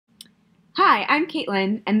Hi, I'm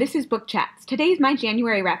Caitlin, and this is Book Chats. Today's my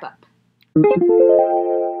January wrap-up.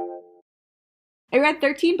 I read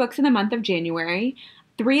 13 books in the month of January.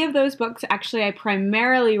 Three of those books, actually, I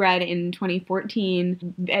primarily read in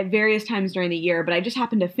 2014 at various times during the year, but I just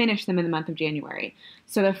happened to finish them in the month of January.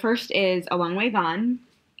 So the first is A Long Way Gone,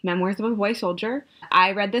 Memoirs of a Boy Soldier.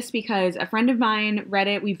 I read this because a friend of mine read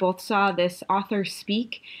it. We both saw this author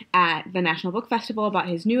speak at the National Book Festival about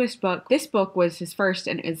his newest book. This book was his first,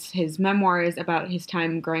 and it's his memoirs about his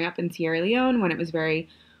time growing up in Sierra Leone when it was very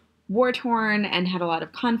war-torn and had a lot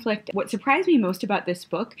of conflict. What surprised me most about this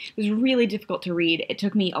book was really difficult to read. It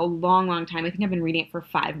took me a long, long time. I think I've been reading it for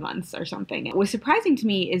 5 months or something. What was surprising to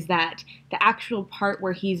me is that the actual part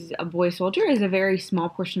where he's a boy soldier is a very small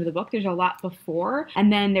portion of the book. There's a lot before, and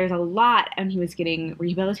then there's a lot and he was getting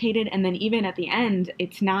rehabilitated, and then even at the end,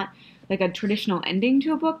 it's not like a traditional ending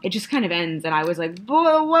to a book. It just kind of ends, and I was like,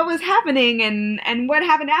 whoa, what was happening, and what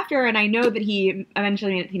happened after? And I know that he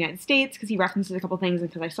eventually made it to the United States because he references a couple things and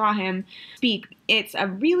because I saw him speak. It's a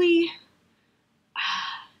very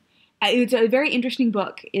interesting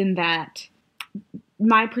book in that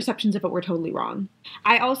my perceptions of it were totally wrong.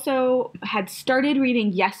 I also had started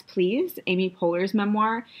reading Yes Please, Amy Poehler's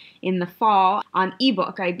memoir, in the fall on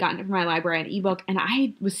ebook. I had gotten it from my library on ebook, and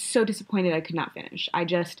I was so disappointed I could not finish. I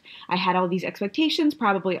had all these expectations,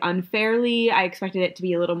 probably unfairly. I expected it to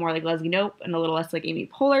be a little more like Leslie Knope and a little less like Amy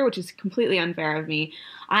Poehler, which is completely unfair of me.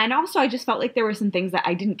 And also, I just felt like there were some things that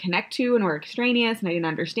I didn't connect to and were extraneous, and I didn't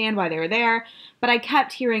understand why they were there. But I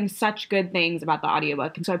kept hearing such good things about the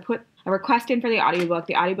audiobook, and so I put a request in for the audiobook.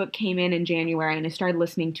 The audiobook came in January, and I started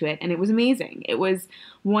listening to it, and it was amazing. It was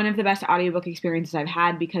one of the best audiobook experiences I've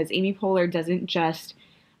had because Amy Poehler doesn't just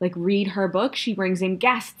read her book. She brings in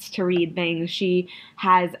guests to read things. She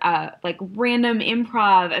has random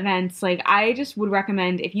improv events. I just would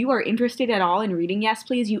recommend, if you are interested at all in reading Yes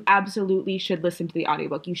Please, you absolutely should listen to the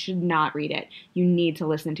audiobook. You should not read it. You need to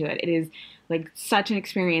listen to it. It is such an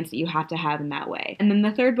experience that you have to have in that way. And then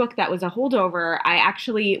the third book that was a holdover, I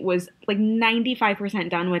actually was 95%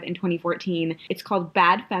 done with in 2014. It's called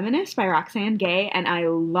Bad Feminist by Roxane Gay, and I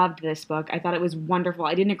loved this book. I thought it was wonderful.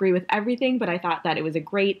 I didn't agree with everything, but I thought that it was a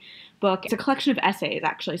great book. It's a collection of essays,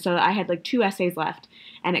 actually. So I had 2 essays left,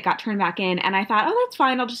 and it got turned back in, and I thought, oh, that's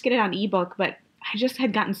fine. I'll just get it on ebook, but I just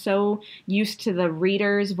had gotten so used to the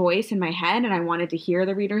reader's voice in my head, and I wanted to hear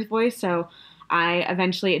the reader's voice, so I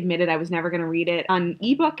eventually admitted I was never going to read it on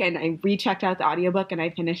ebook, and I rechecked out the audiobook, and I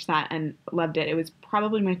finished that and loved it. It was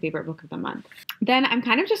probably my favorite book of the month. Then I'm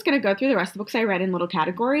kind of just going to go through the rest of the books I read in little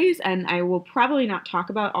categories, and I will probably not talk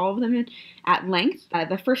about all of them at length.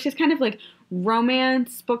 The first is kind of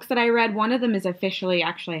romance books that I read. One of them is officially,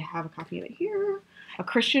 actually I have a copy of it here, a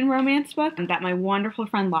Christian romance book that my wonderful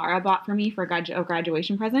friend Laura bought for me for a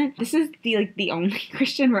graduation present. This is the only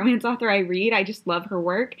Christian romance author I read. I just love her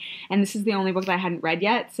work, and this is the only book that I hadn't read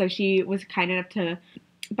yet, so she was kind enough to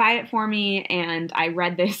buy it for me, and I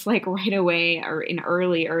read this right away or in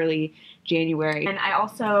early January. And I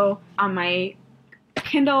also, on my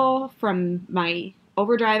Kindle from my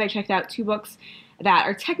Overdrive, I checked out 2 books that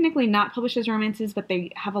are technically not published as romances, but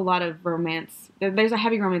they have a lot of romance. There's a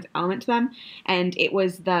heavy romance element to them, and it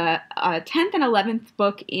was the 10th and 11th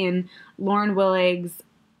book in Lauren Willig's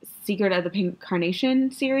Secret of the Pink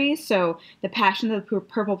Carnation series, so The Passion of the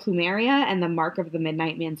Purple Plumeria and The Mark of the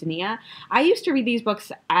Midnight Manzanilla. I used to read these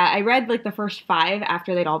books. I read the first 5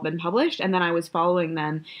 after they'd all been published, and then I was following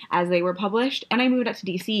them as they were published. And I moved up to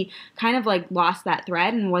DC, kind of lost that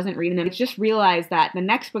thread and wasn't reading them. I just realized that the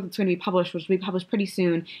next book that's going to be published, which will be published pretty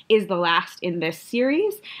soon, is the last in this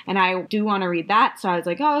series, and I do want to read that. So I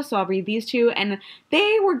was so I'll read these 2, and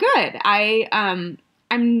they were good.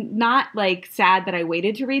 I'm not sad that I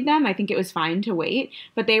waited to read them. I think it was fine to wait,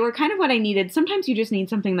 but they were kind of what I needed. Sometimes you just need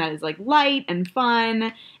something that is light and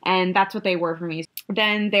fun, and that's what they were for me.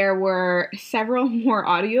 Then there were several more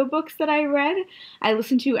audiobooks that I read. I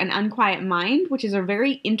listened to An Unquiet Mind, which is a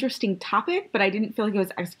very interesting topic, but I didn't feel like it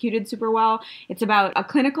was executed super well. It's about a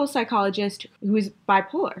clinical psychologist who is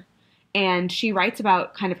bipolar. And she writes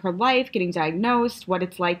about kind of her life, getting diagnosed, what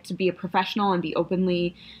it's like to be a professional and be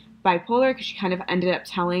openly bipolar, because she kind of ended up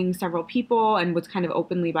telling several people and was kind of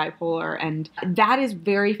openly bipolar, and that is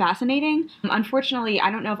very fascinating. Unfortunately,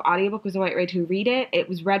 I don't know if audiobook was the right way to read it. It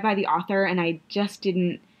was read by the author, and I just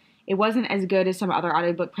didn't, it wasn't as good as some other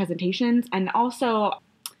audiobook presentations. And also,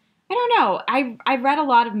 I don't know, I've read a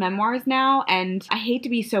lot of memoirs now, and I hate to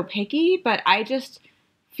be so picky, but I just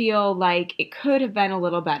feel like it could have been a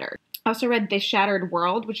little better. I also read This Shattered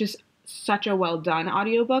World, which is such a well done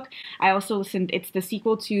audiobook. I also listened, it's the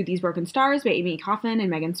sequel to These Broken Stars by Amie Kaufman and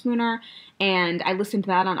Megan Spooner, and I listened to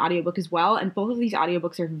that on audiobook as well, and both of these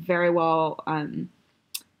audiobooks are very well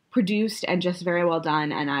produced and just very well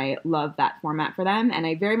done, and I love that format for them, and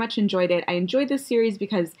I very much enjoyed it. I enjoyed this series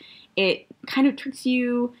because it kind of tricks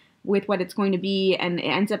you with what it's going to be, and it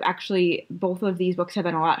ends up actually, both of these books have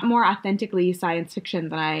been a lot more authentically science fiction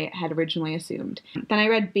than I had originally assumed. Then I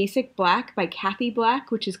read Basic Black by Kathy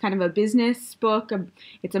Black, which is kind of a business book.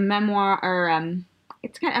 It's a memoir, or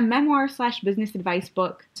it's kind of a memoir / business advice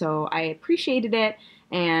book, so I appreciated it,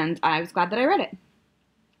 and I was glad that I read it.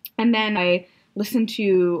 And then I listened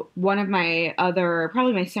to one of my other,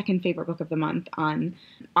 probably my second favorite book of the month on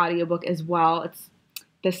audiobook as well. It's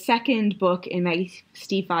the second book in Maggie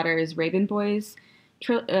Stiefvater's Raven Boys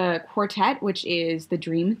quartet, which is The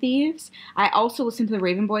Dream Thieves. I also listened to the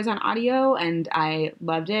Raven Boys on audio, and I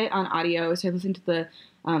loved it on audio. So I listened to the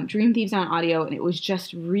Dream Thieves on audio, and it was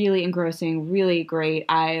just really engrossing, really great.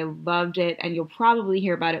 I loved it, and you'll probably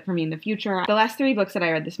hear about it from me in the future. The last 3 books that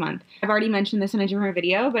I read this month, I've already mentioned this in a different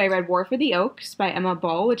video, but I read War for the Oaks by Emma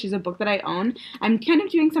Bull, which is a book that I own. I'm kind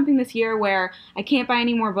of doing something this year where I can't buy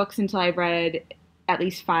any more books until I've read at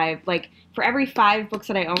least 5. Like, for every 5 books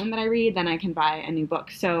that I own that I read, then I can buy a new book.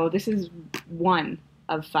 So this is 1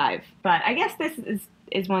 of 5. But I guess this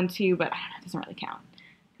is 1 too, but I don't know, it doesn't really count,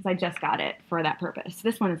 because I just got it for that purpose.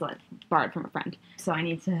 This one is like borrowed from a friend. So I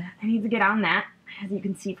need to get on that. As you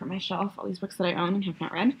can see from my shelf, all these books that I own and have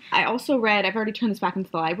not read. I also read, I've already turned this back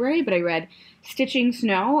into the library, but I read Stitching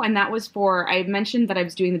Snow, and that was for, I mentioned that I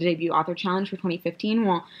was doing the debut author challenge for 2015.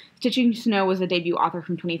 Well, Stitching Snow was a debut author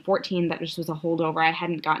from 2014 that just was a holdover. I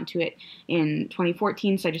hadn't gotten to it in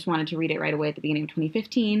 2014, so I just wanted to read it right away at the beginning of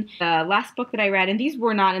 2015. The last book that I read, and these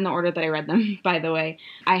were not in the order that I read them, by the way,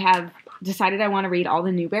 I have decided I want to read all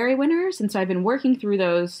the Newbery winners, and so I've been working through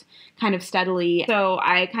those kind of steadily. So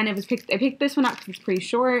I kind of I picked this one up because it's pretty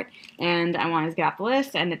short, and I wanted to get off the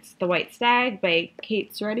list, and it's The White Stag by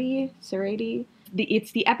Kate Seredy.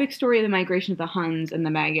 It's the epic story of the migration of the Huns and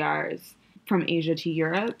the Magyars from Asia to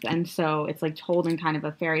Europe, and so it's like told in kind of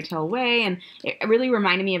a fairy tale way, and it really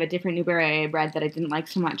reminded me of a different Newbery I read that I didn't like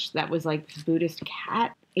so much, that was like Buddhist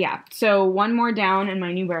cat. Yeah, so one more down in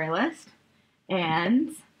my Newbery list,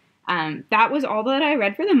 and that was all that I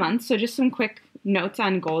read for the month. So just some quick notes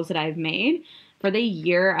on goals that I've made. For the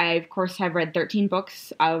year, I, of course, have read 13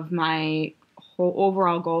 books of my whole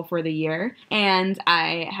overall goal for the year. And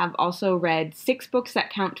I have also read 6 books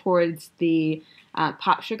that count towards the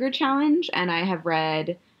Pop Sugar Challenge. And I have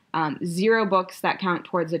read 0 books that count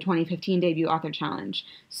towards the 2015 debut author challenge.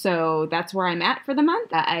 So that's where I'm at for the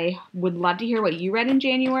month. I would love to hear what you read in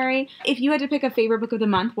January. If you had to pick a favorite book of the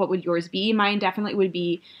month, what would yours be? Mine definitely would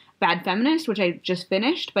be Bad Feminist, which I just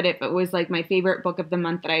finished, but if it was like my favorite book of the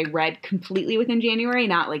month that I read completely within January,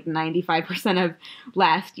 not like 95% of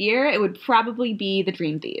last year, it would probably be The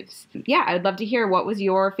Dream Thieves. Yeah, I would love to hear what was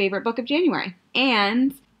your favorite book of January,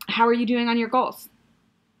 and how are you doing on your goals?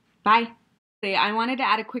 Bye. I wanted to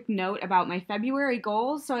add a quick note about my February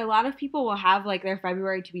goals. So a lot of people will have like their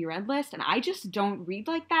February to be read list, and I just don't read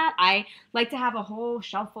like that. I like to have a whole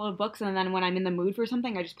shelf full of books, and then when I'm in the mood for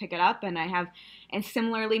something, I just pick it up, and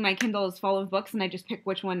similarly, my Kindle is full of books, and I just pick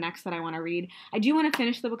which one next that I want to read. I do want to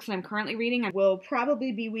finish the books that I'm currently reading. I will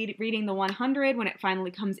probably be reading The 100 when it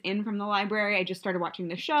finally comes in from the library. I just started watching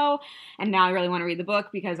the show, and now I really want to read the book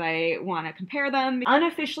because I want to compare them.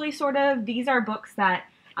 Unofficially, sort of, these are books that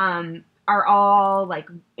are all like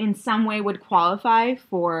in some way would qualify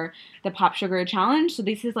for the Pop Sugar Challenge. So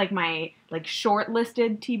this is like my like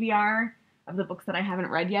shortlisted TBR of the books that I haven't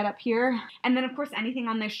read yet up here. And then of course anything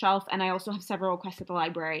on this shelf, and I also have several requests at the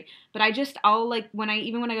library. But I'll like when I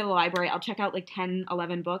go to the library, I'll check out like 10,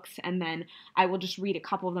 11 books, and then I will just read a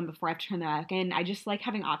couple of them before I have to turn them back in. I just like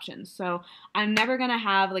having options. So I'm never gonna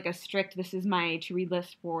have like a strict, this is my to read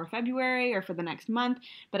list for February or for the next month,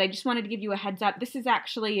 but I just wanted to give you a heads up. This is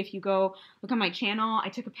actually, if you go look on my channel, I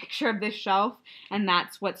took a picture of this shelf, and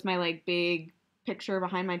that's what's my like big picture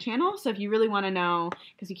behind my channel. So if you really want to know,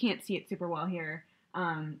 because you can't see it super well here,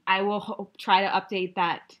 I will try to update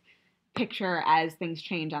that picture as things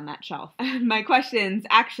change on that shelf. My questions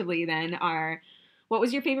actually then are, what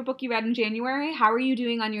was your favorite book you read in January? How are you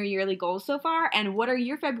doing on your yearly goals so far? And what are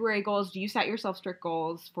your February goals? Do you set yourself strict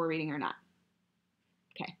goals for reading or not?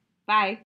 Okay, bye.